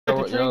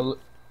the tree? y'all, Is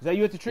that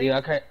you at the tree? yeah,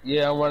 I can't.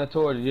 Yeah, I'm running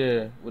towards it.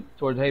 Yeah,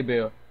 towards hay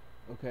bale.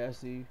 Okay, I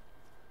see you.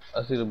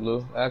 I see the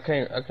blue. I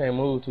can't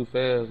move too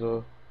fast.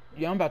 Or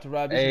Yeah, I'm about to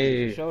rob this nigga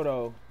hey, for sure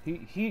though.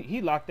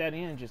 He locked that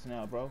in just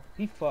now, bro.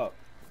 He fucked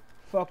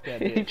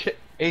that he bitch.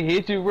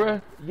 hit you,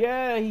 bro.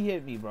 Yeah, he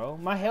hit me, bro.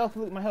 My health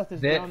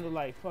is That down to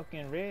like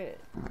fucking red.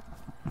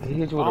 he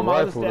hit you with All a my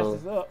other rifle stats though.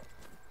 is up.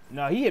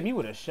 No, he hit me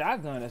with a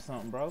shotgun or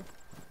something, bro.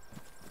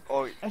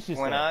 Oh, That's just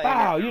when like, I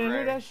wow, entered you the didn't hear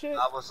room, that shit?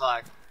 I was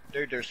like,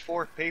 dude, there's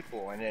 4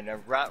 people, and then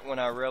right when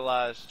I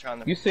realized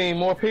trying to, You seen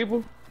more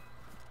people?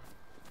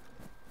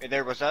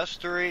 there was us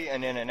 3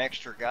 and then an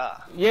extra guy.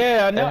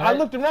 Yeah, I know. And I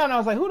looked around and I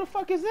was like, who the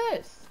fuck is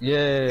this?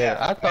 Yeah,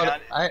 I thought.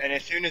 And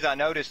as soon as I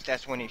noticed,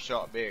 that's when he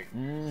shot big.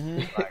 Mm-hmm.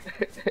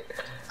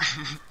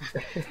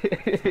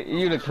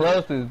 You the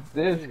closest.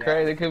 This is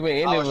crazy. It could be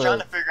any I of was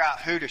trying us. to figure out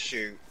who to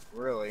shoot,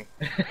 really.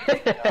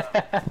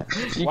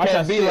 You Watch can't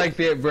that be shit. like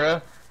that,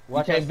 bruh. You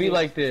Watch can't that be shit.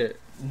 like that.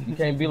 You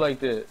can't be like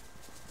that.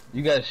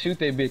 You gotta shoot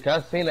that bitch.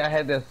 I seen it. I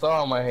had that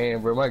saw in my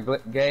hand, bro. My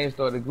game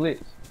started to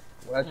glitch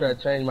when I tried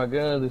to change my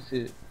guns and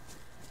shit.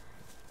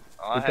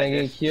 Oh, This thing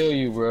didn't kill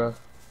you, bro.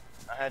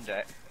 I had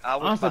that. I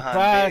was I'm behind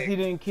surprised Big. he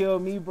didn't kill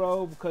me,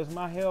 bro, because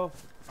my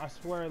health, I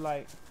swear,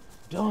 like,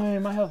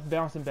 damn, my health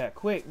bouncing back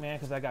quick, man,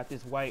 because I got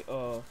this white,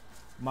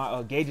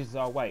 my gauges is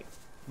all white.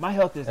 My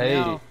health is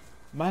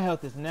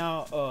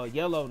now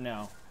yellow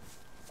now.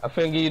 I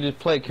finna give you this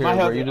plate My carrier,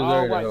 bro. health You is all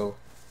deserve it, white. though.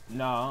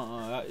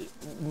 Nah,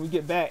 when we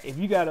get back, if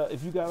you got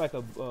like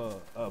a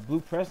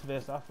blue press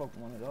vest, I'll fuck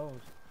one of those.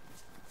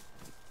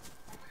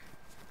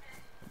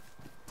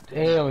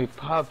 Damn, he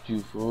popped you,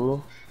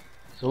 fool.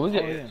 So we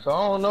get. yeah. So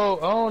I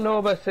don't know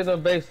about setting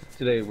up base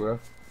today, bro.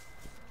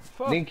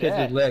 Fuck They can catch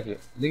that. us lacking.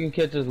 They can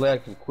catch us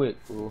lacking quick,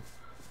 fool.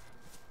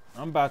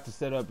 I'm about to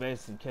set up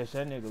base and catch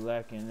that nigga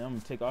lacking. I'm gonna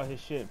take all his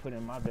shit and put it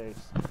in my base.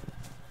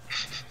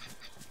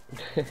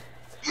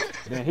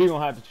 Then he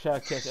gonna have to try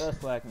to catch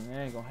us lacking. It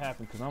ain't gonna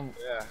happen because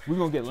we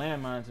gonna get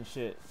landmines and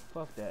shit.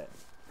 Fuck that.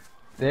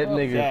 That Fuck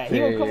nigga that. said. He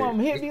gonna come up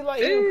and hit me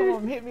like He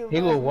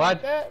was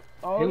like that.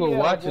 Oh, He was yeah,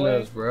 watching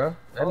boy. us, bro.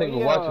 That Oh, nigga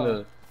yeah. watching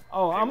us.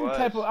 Oh, He I'm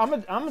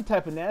was. a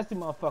type of nasty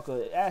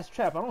motherfucker. Ass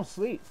trap. I don't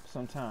sleep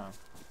sometimes.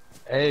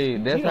 Hey,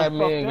 that's You how done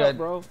man fucked up, got.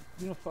 bro.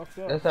 You done fucked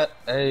up. That's how.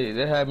 Hey,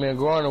 that's how man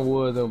growing the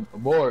woods and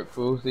bored,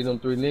 fool. See them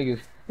 3 niggas.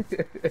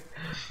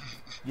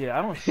 Yeah,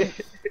 I don't sleep.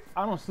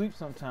 I don't sleep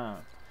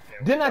sometimes. Yeah,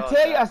 we Didn't I thought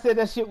tell you? that. I said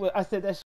that shit. I said that shit